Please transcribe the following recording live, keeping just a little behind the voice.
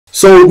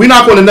So we're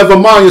not going to never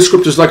mind your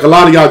scriptures like a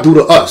lot of y'all do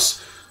to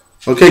us.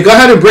 Okay, go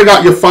ahead and bring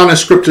out your final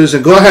scriptures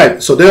and go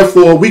ahead. So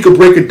therefore, we could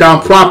break it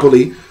down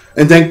properly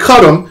and then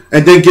cut them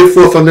and then give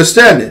forth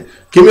understanding.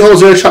 Give me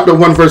Hosea chapter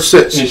 1 verse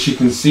 6. And she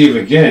conceived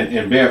again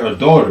and bare a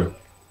daughter.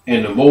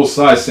 And the Most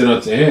High said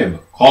unto him,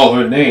 call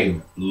her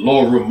name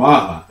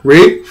Lo-Ruhamah.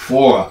 Read.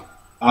 For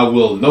I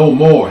will no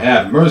more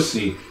have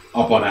mercy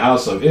upon the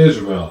house of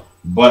Israel,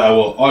 but I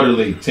will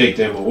utterly take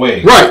them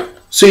away. Right.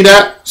 See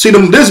that? See,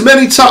 there's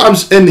many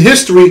times in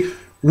history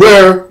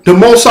where the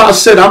Most High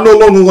said, I'm no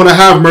longer going to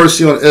have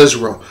mercy on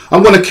Israel.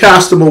 I'm going to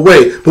cast them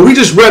away. But we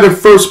just read in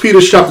 1 Peter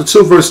chapter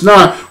 2 verse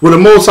 9 where the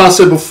Most High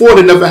said before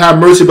they never had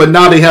mercy, but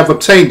now they have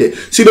obtained it.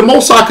 See, the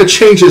Most High could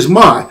change his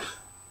mind.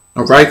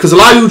 All right? Because a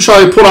lot of you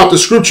try to put out the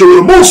scripture,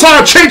 the Most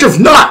High changeth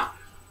not.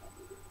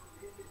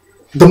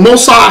 The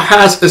Most High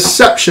has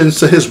exceptions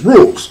to his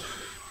rules.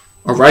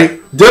 All right?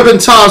 There have been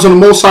times when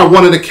the Most High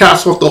wanted to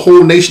cast off the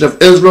whole nation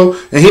of Israel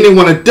and he didn't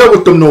want to deal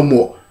with them no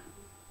more.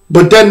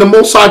 But then the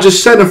Most High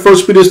just said in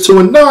 1 Peter 2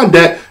 and 9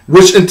 that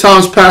which in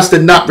times past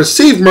did not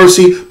receive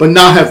mercy, but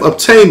now have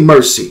obtained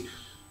mercy.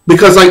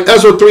 Because like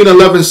Ezra 3 and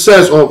 11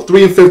 says, or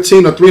 3 and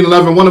 15 or 3 and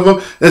 11, one of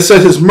them, it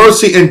says his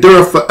mercy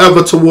endureth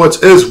forever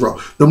towards Israel.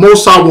 The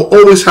Most High will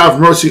always have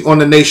mercy on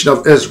the nation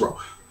of Israel.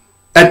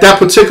 At that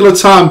particular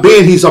time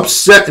being, he's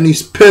upset and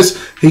he's pissed.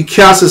 He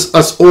casts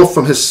us off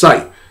from his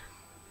sight.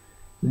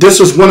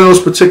 This was one of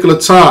those particular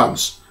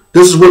times.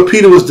 This is what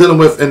Peter was dealing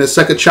with in the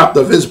second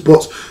chapter of his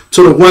books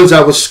to the ones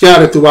that were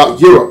scattered throughout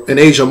Europe and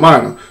Asia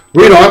Minor.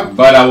 Read on.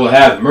 But I will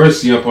have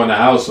mercy upon the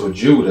house of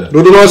Judah.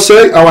 What did the Lord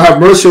say? I will have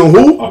mercy on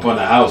who? Upon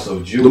the house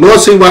of Judah. The Lord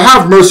said, will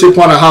have mercy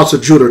upon the house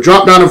of Judah.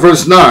 Drop down to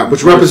verse 9,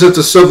 which represents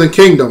the southern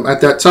kingdom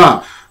at that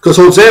time. Because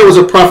Hosea was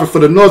a prophet for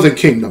the northern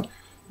kingdom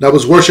that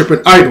was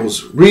worshiping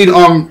idols. Read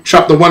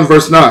chapter 1,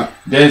 verse 9.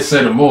 Then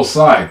said the Most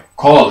High,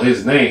 call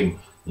his name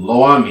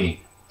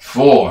Lo-Ami,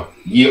 for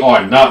ye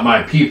are not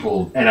my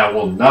people, and I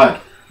will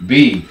not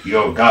be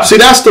your God. See,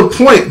 that's the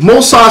point.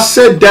 Moses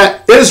said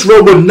that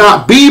Israel would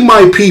not be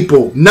my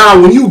people.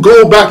 Now, when you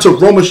go back to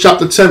Romans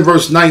chapter 10,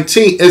 verse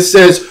 19, it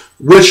says,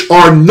 which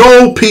are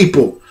no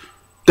people.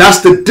 That's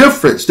the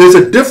difference. There's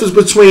a difference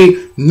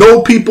between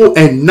no people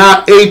and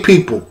not a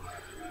people.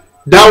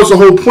 That was the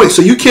whole point.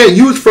 So you can't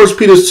use 1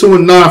 Peter 2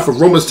 and 9 for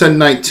Romans 10,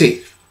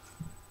 19.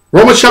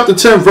 Romans chapter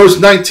 10, verse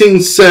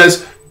 19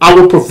 says, I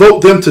will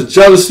provoke them to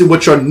jealousy,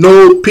 which are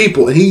no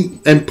people.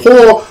 And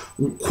Paul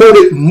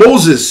quoted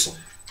Moses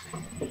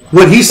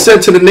what he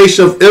said to the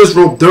nation of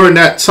Israel during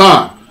that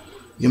time.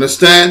 You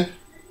understand?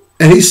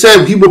 And he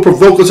said he will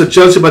provoke us to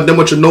jealousy by them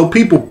which are no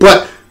people.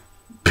 But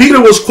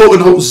Peter was quoting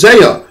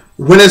Hosea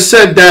when it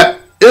said that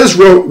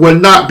Israel will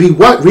not be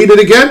what? Read it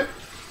again.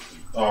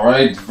 All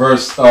right,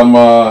 verse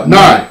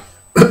 9.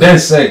 Then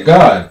said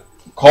God,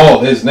 call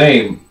his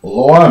name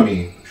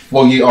Lo-Ami,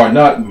 for ye are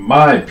not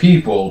my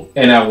people,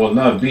 and I will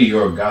not be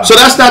your God. So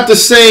that's not the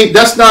same.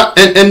 That's not.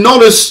 And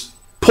notice,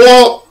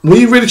 Paul,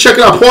 when you really check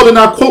it out, Paul did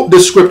not quote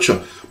this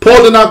scripture.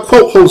 Paul did not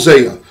quote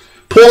Hosea.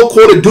 Paul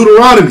quoted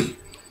Deuteronomy.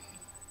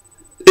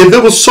 If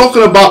it was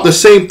talking about the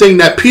same thing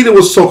that Peter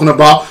was talking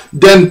about,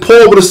 then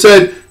Paul would have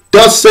said,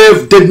 thus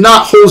saith, did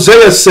not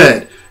Hosea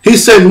said. He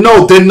said,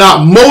 no, did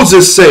not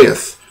Moses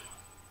saith.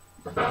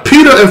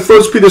 Peter in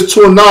 1 Peter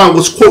 2 and 9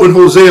 was quoting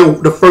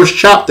Hosea, the first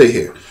chapter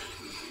here.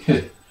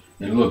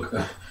 And look,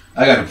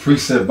 I got a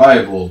precept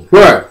Bible.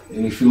 Right.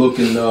 And if you look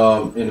in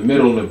the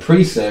middle of the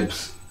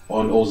precepts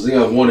on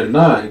Hosea 1 and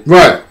 9,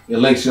 right, it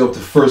links you up to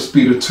 1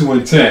 Peter 2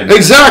 and 10.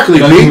 Exactly,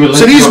 man.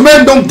 So these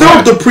men don't deal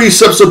with the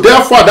precepts, so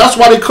therefore that's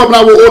why they coming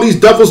out with all these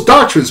devil's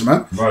doctrines,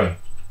 man. Right.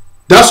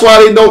 That's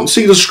why they don't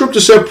see the scripture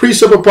said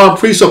precept upon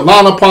precept,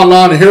 line upon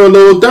line, and here a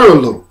little, there a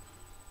little.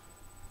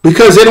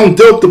 Because they don't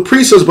deal with the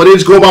precepts, but they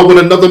just go by what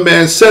another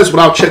man says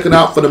without checking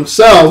out for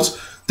themselves.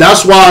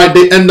 That's why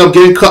they end up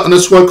getting cut on the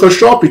Sword Cut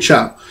Sharpie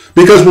channel.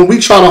 Because when we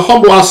try to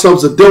humble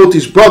ourselves to deal with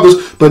these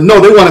brothers, but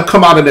no, they want to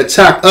come out and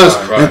attack us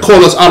and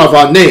call us out of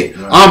our name.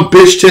 Right. I'm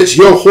bitch tits,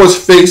 you're horse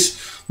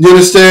face. You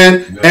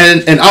understand?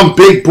 Yeah. And I'm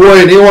big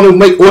boy, and they want to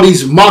make all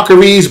these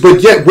mockeries,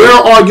 but yet where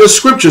are your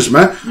scriptures,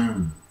 man?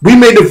 We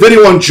made a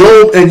video on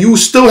Job, and you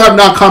still have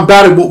not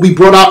combated what we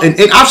brought out. And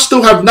I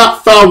still have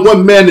not found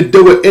one man to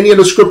deal with any of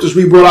the scriptures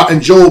we brought out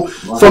in Job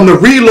from the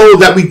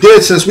reload that we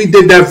did since we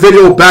did that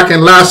video back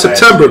in last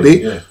September,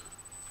 B. Yeah.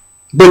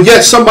 But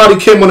yet somebody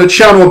came on the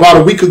channel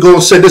about a week ago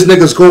and said this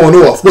nigga's going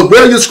off. Look,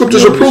 where are your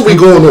scriptures to prove we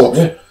going off?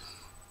 Yeah.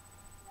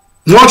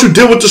 Why don't you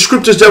deal with the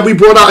scriptures that we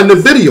brought out in the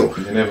video?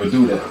 They never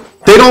do that.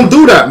 They don't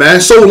do that, man.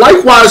 So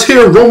likewise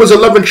here in Romans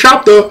 11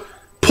 chapter,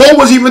 Paul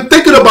was even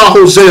thinking about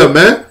Hosea,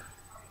 man.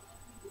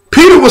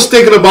 Peter was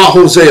thinking about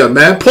Hosea,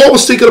 man. Paul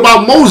was thinking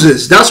about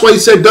Moses. That's why he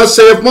said, thus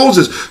saith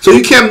Moses. So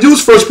you can't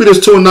use 1 Peter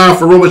 2 and 9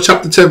 for Romans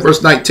chapter 10,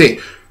 verse 19.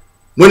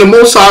 When the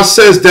Most High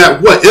says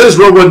that, what?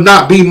 Israel will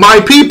not be my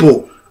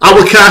people. I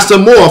will cast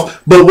them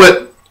off. But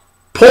what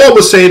Paul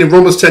was saying in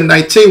Romans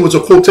 10:19 was a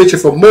quotation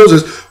from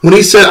Moses when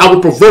he said, I will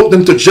provoke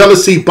them to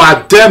jealousy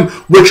by them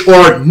which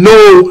are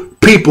no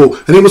people.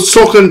 And he was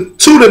talking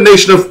to the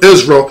nation of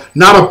Israel,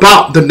 not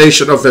about the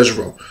nation of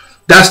Israel.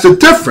 That's the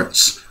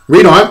difference.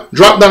 Read on.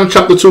 Drop down to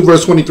chapter 2,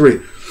 verse 23.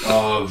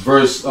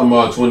 Verse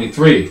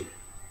 23.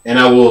 And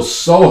I will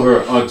sow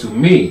her unto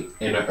me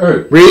in the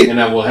earth. Read. And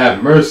I will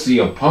have mercy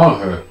upon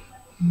her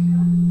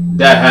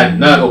that had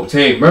not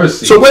obtained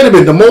mercy. So wait a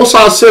minute. The Most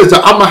High says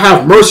that I'm going to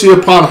have mercy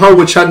upon her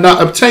which had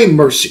not obtained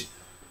mercy.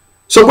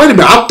 So wait a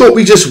minute. I thought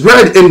we just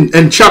read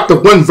in chapter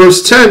 1,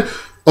 verse 10.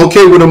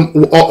 Okay, with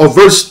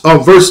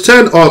verse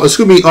 10, or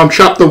excuse me,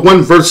 chapter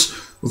 1, verse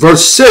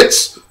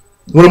 6,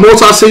 when the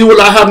Most High said he will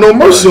not have no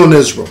mercy on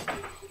Israel.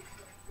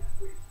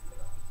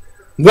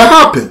 What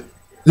happened?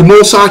 The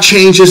Most High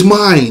changed his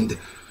mind.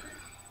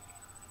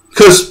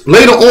 Because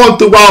later on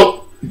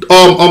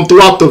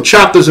throughout the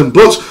chapters and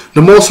books,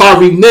 the Most High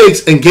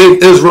reneged and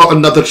gave Israel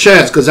another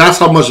chance, because that's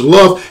how much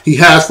love he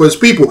has for his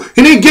people.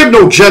 He didn't give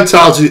no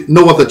Gentiles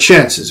no other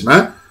chances,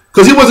 man,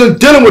 because he wasn't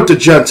dealing with the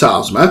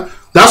Gentiles, man.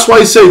 That's why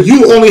he said,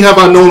 you only have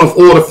I known of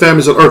all the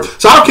families of earth.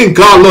 So how can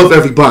God love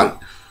everybody?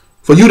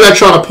 For you that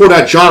try to pull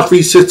that John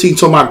 3:16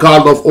 talking about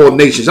God love all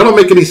nations. That don't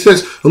make any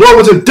sense. The Lord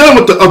wasn't dealing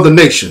with the other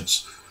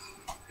nations.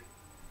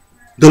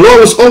 The Lord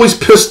was always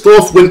pissed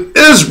off when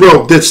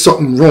Israel did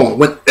something wrong,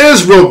 when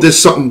Israel did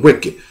something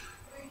wicked.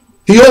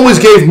 He always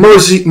gave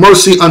mercy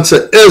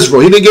unto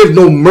Israel. He didn't give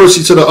no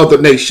mercy to the other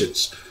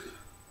nations.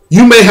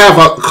 You may have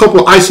a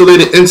couple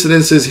isolated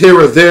incidences here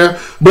or there,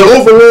 but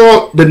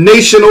overall, the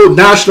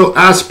national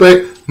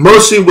aspect,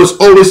 mercy was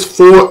always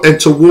for and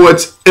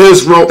towards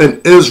Israel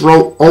and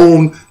Israel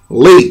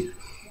only.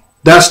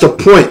 That's the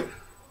point.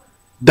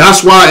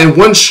 That's why in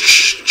one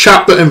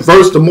chapter and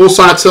verse, the Most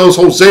High tells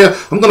Hosea,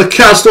 I'm going to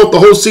cast off the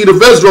whole seed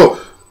of Israel.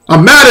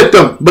 I'm mad at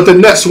them, but the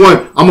next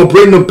one, I'm going to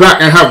bring them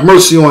back and have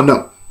mercy on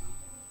them.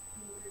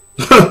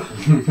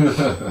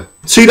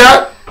 See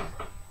that?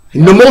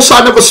 The Most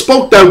High never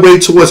spoke that way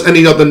towards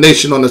any other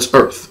nation on this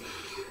earth.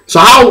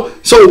 So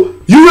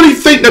you really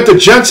think that the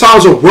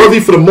Gentiles are worthy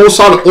for the Most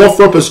High to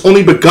offer up his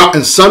only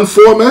begotten son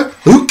for, man?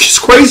 You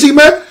crazy,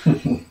 man?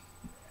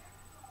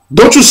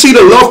 Don't you see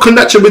the love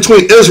connection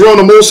between Israel and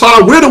the Most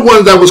High? We're the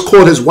ones that was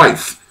called his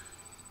wife.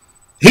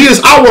 He is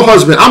our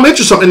husband. I'm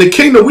interested in the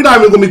kingdom. We're not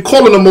even going to be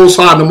calling the Most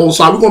High the Most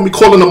High. We're going to be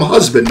calling him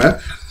husband, man.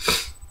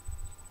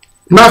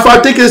 Matter of fact,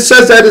 I think it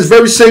says that in this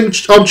very same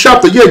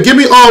chapter. Yeah, give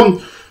me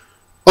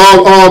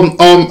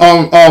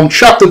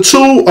chapter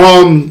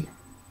 2,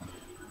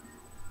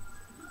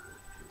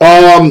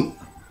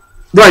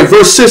 right,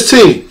 verse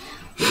 16.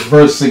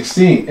 Verse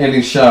 16, and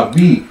it shall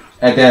be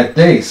at that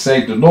day,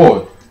 saith the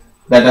Lord,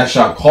 that thou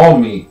shalt call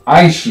me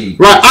Aishi.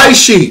 Right,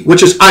 Aishi,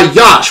 which is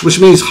Ayash, which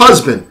means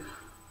husband.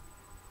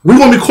 We're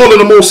going to be calling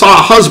the Most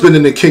High husband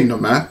in the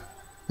kingdom, man.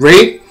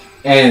 Right?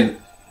 And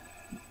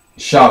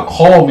shall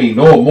call me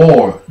no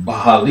more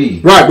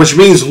Bahali. Right, which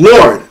means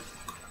Lord.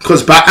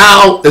 Because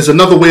Baal is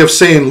another way of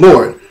saying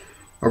Lord.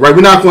 All right,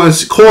 we're not going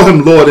to call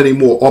him Lord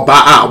anymore, or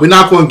Baal. We're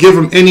not going to give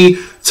him any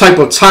type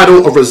of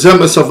title or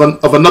resemblance of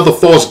another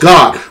false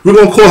god. We're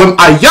going to call him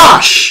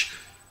Ayash.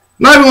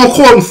 Not even going to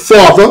call him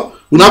Father.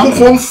 We're not going to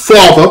call him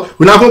Father.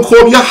 We're not going to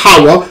call him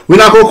Yahweh. We're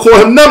not going to call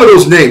him none of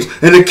those names.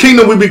 In the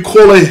kingdom, we'll be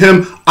calling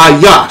him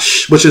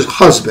Ayash, which is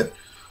husband.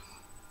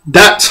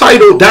 That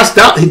title,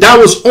 that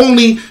was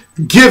only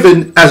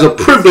given as a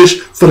privilege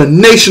for the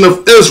nation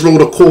of Israel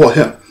to call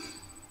him.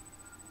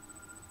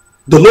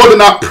 The Lord did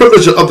not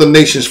privilege the other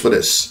nations for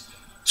this.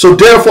 So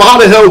therefore, how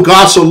the hell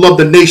God so loved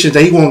the nations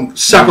that he going to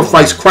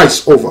sacrifice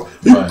Christ over?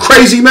 You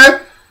crazy, man?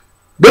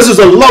 This is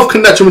a love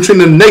connection between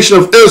the nation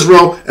of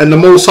Israel and the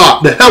Most High.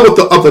 The hell with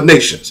the other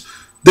nations.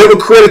 They were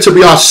created to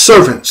be our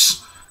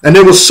servants. And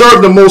they will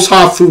serve the Most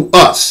High through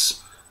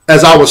us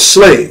as our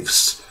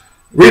slaves.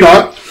 Read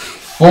on.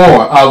 For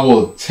I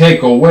will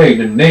take away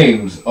the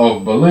names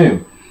of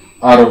Baalim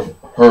out of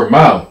her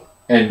mouth,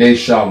 and they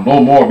shall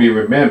no more be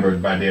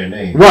remembered by their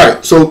name.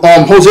 Right. So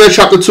Hosea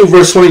chapter 2,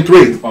 verse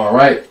 23. All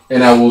right.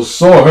 And I will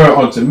sow her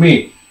unto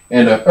me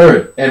in the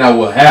earth, and I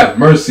will have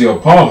mercy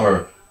upon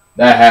her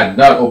that had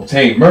not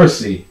obtained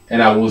mercy.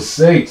 And I will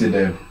say to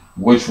them,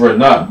 which were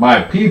not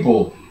my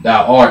people,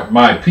 thou art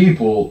my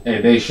people,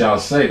 and they shall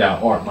say, thou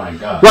art my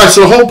God. Right.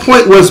 So the whole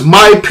point was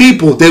my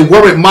people. They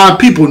weren't my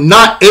people.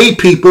 Not a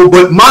people,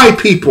 but my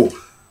people.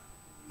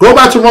 Go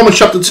back to Romans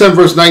chapter 10,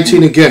 verse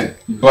 19 again.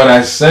 But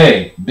I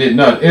say, did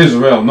not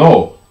Israel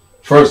know?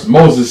 First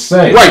Moses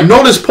say. Right.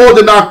 Notice Paul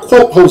did not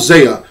quote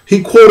Hosea.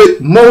 He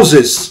quoted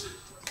Moses.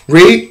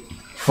 Read.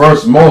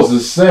 First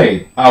Moses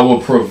say, I will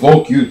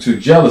provoke you to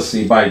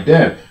jealousy by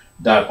them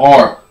that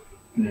are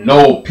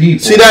no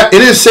people. See that? It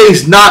didn't say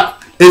it's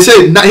not. It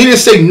said not, he didn't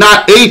say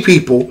not a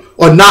people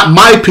or not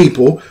my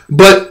people,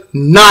 but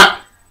not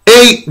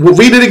a. We'll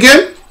read it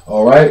again.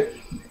 All right.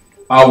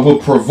 I will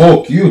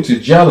provoke you to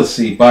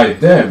jealousy by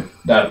them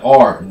that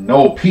are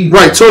no people.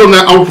 Right. Told him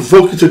that I will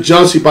provoke you to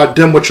jealousy by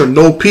them which are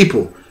no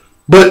people.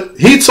 But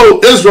he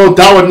told Israel,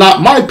 thou art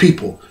not my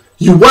people.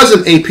 You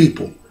wasn't a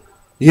people.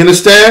 You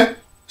understand?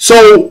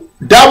 So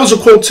that was a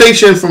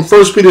quotation from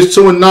 1 Peter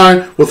 2 and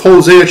 9 with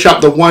Hosea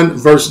chapter 1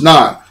 verse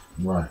 9.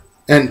 Right.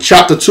 And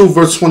chapter 2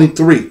 verse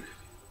 23.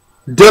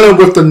 Dealing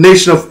with the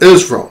nation of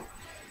Israel.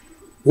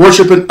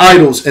 Worshipping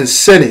idols and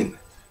sinning.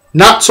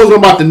 Not talking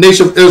about the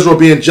nation of Israel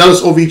being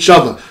jealous over each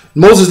other.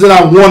 Moses did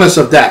not warn us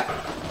of that.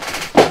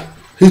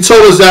 He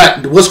told us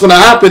that what's going to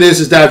happen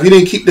is that if you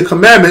didn't keep the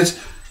commandments,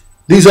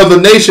 these other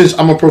nations,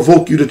 I'm going to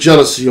provoke you to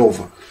jealousy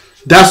over.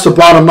 That's the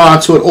bottom line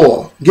to it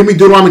all. Give me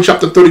Deuteronomy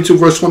chapter 32,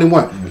 verse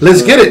 21.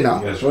 Let's get it now.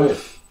 That's right.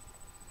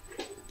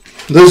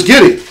 Let's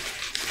get it.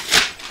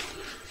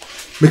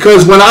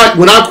 Because when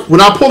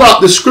I pull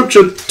out this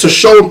scripture to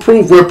show and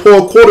prove where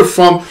Paul quoted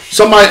from,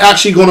 somebody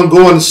actually going to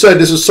go and say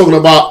this is talking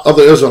about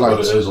other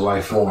Israelites. Other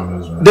Israelite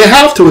foreigners, right? They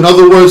have to, in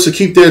other words, to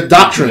keep their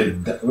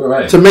doctrine,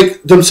 right, to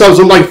make themselves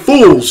look like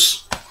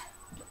fools.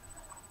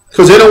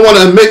 Because they don't want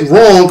to admit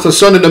wrong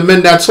concerning the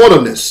men that taught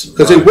them this.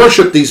 Because they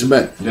worship these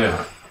men.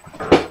 Yeah.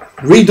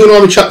 Read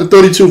Deuteronomy chapter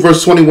 32,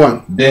 verse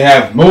 21. They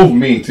have moved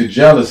me to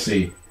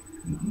jealousy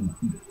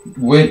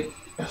with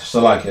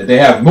they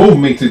have moved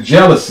me to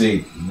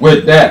jealousy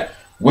with that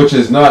which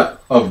is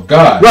not of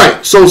God.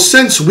 Right. So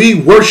since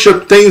we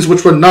worship things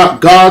which were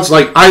not gods,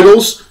 like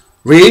idols,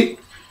 read.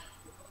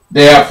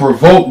 They have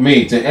provoked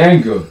me to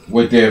anger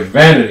with their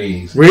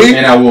vanities. Read.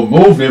 And I will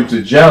move them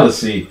to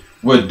jealousy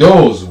with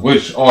those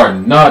which are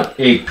not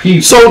a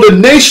people. So the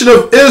nation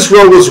of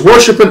Israel was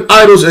worshiping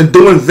idols and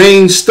doing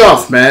vain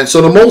stuff, man.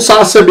 So the Most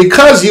High said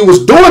because he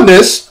was doing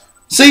this,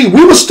 see,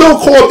 we were still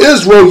called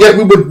Israel, yet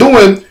we were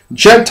doing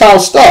Gentile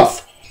stuff.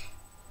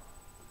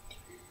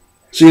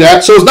 See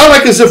that? So it's not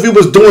like as if we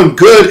was doing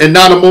good and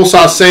now the Most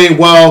High saying,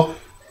 well,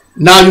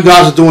 now you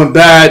guys are doing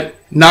bad,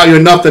 now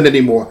you're nothing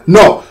anymore.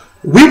 No,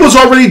 we was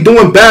already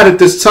doing bad at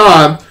this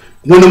time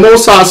when the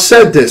Most High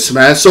said this,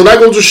 man. So that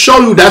goes to show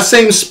you that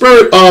same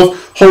spirit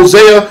of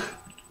Hosea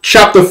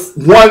chapter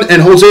 1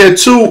 and Hosea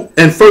 2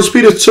 and 1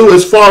 Peter 2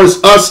 as far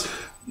as us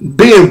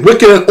being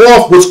wicked and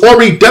off was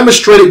already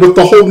demonstrated with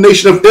the whole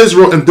nation of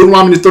Israel in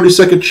Deuteronomy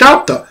 32nd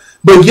chapter.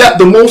 But yet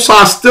the Most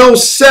High still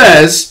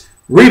says,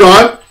 read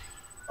on,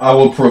 I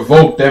will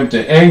provoke them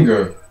to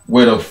anger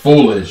with a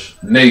foolish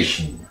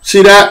nation.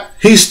 See that?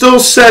 He still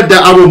said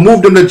that I will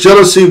move them to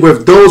jealousy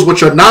with those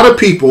which are not a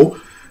people,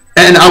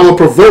 and I will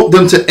provoke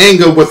them to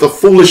anger with a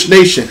foolish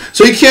nation.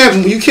 So you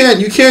can't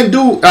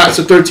do Acts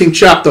the 13th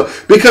chapter.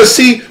 Because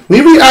see,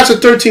 when you read Acts the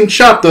 13th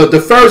chapter, the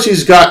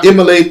Pharisees got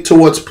immolated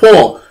towards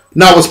Paul.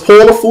 Now was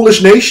Paul a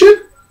foolish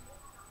nation?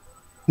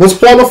 Was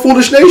Paul a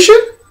foolish nation?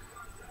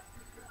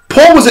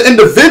 Paul was an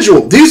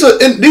individual. These are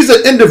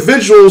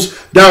individuals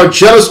that are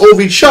jealous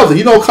over each other.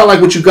 You know, kind of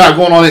like what you got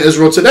going on in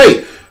Israel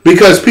today.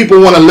 Because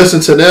people want to listen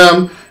to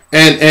them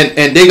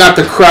and they got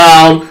the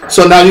crowd.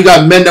 So now you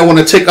got men that want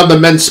to take other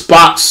men's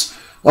spots.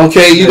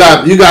 Okay, you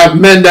got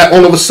men that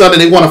all of a sudden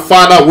they want to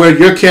find out where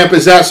your camp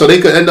is at so they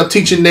could end up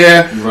teaching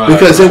there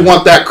because they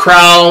want that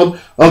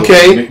crowd.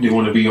 Okay, they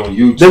want to be on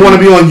YouTube. They want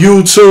to be on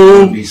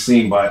YouTube. Be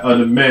seen by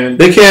other men.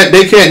 They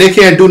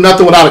can't do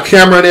nothing without a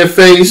camera in their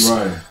face.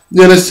 Right.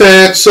 You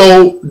understand?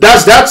 So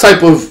that's that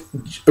type of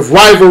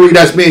rivalry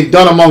that's being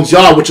done amongst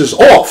y'all, which is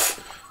off.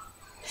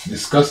 It's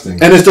disgusting.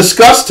 And it's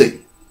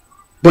disgusting.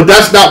 But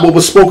that's not what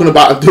was spoken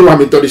about in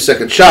Deuteronomy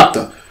 32nd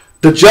chapter.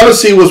 The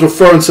jealousy was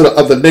referring to the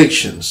other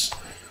nations.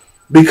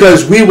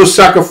 Because we were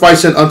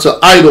sacrificing unto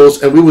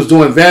idols and we was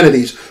doing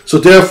vanities. So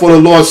therefore the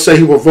Lord said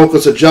he will provoke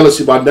us to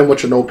jealousy by them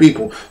which are no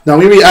people. Now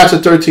when we read Acts the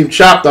 13th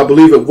chapter, I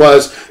believe it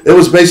was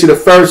basically the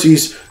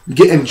Pharisees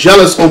getting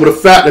jealous over the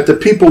fact that the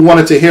people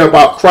wanted to hear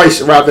about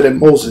Christ rather than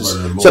Moses.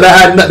 So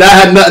that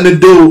had nothing to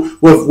do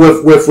with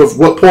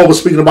what Paul was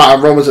speaking about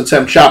in Romans the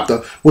 10th chapter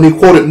when he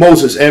quoted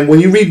Moses. And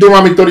when you read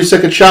Deuteronomy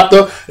 32nd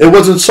chapter, it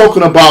wasn't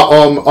talking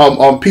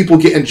about people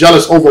getting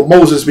jealous over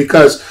Moses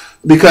because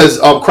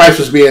Christ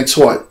was being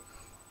taught.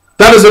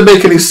 That doesn't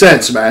make any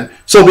sense, man.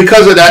 So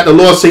because of that, the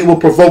Lord said he will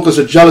provoke us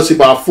to jealousy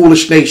by a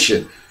foolish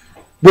nation,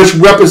 which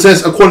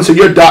represents, according to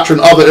your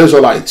doctrine, other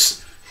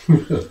Israelites.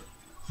 That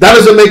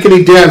doesn't make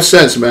any damn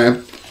sense,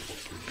 man.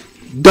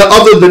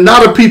 The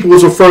not a people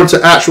was referring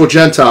to actual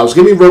Gentiles.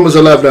 Give me Romans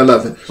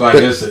 11:11. So I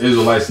guess the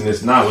Israelites in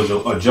this knowledge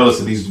are jealous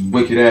of these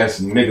wicked ass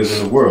niggas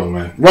in the world,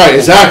 man. Right,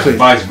 exactly.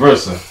 Vice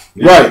versa.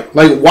 Yeah. Right.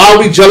 Like, why are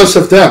we jealous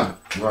of them?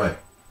 Right.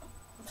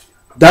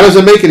 That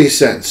doesn't make any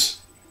sense.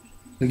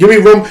 Give me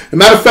room. As a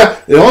matter of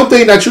fact, the only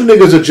thing that you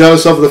niggas are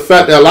jealous of is the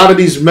fact that a lot of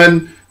these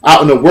men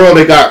out in the world,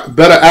 they got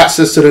better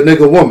access to the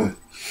nigga woman.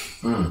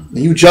 And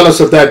you jealous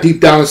of that deep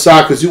down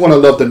inside because you want to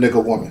love the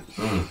nigga woman.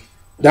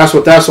 That's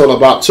what that's all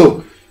about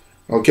too.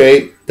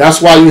 Okay?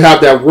 That's why you have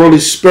that worldly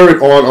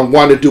spirit on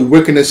wanting to do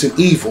wickedness and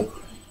evil.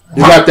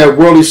 You got that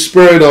worldly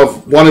spirit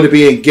of wanting to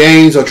be in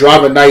gangs or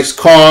driving nice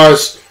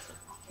cars.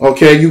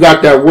 Okay? You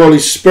got that worldly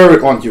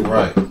spirit on you.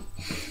 Right.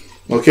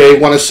 Okay? You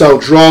want to sell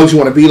drugs. You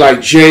want to be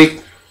like Jake.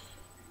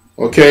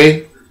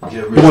 Okay?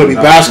 You want to be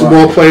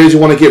basketball players. You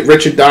want to get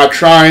rich and die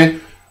trying.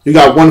 You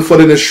got one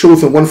foot in the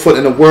truth and one foot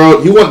in the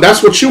world.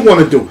 That's what you want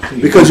to do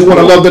because you want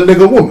to love the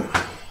nigga woman.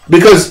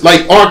 Because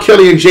like R.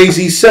 Kelly and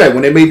Jay-Z said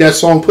when they made that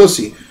song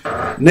Pussy,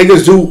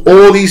 niggas do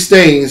all these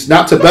things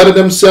not to better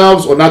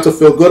themselves or not to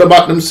feel good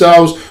about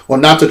themselves or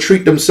not to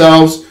treat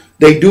themselves.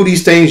 They do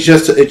these things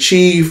just to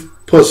achieve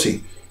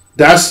pussy.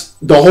 That's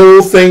the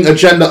whole thing,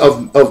 agenda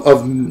of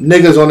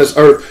niggas on this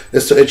earth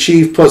is to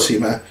achieve pussy,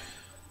 man.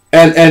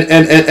 And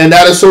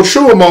that is so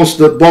true amongst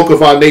the bulk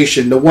of our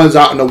nation, the ones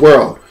out in the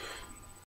world.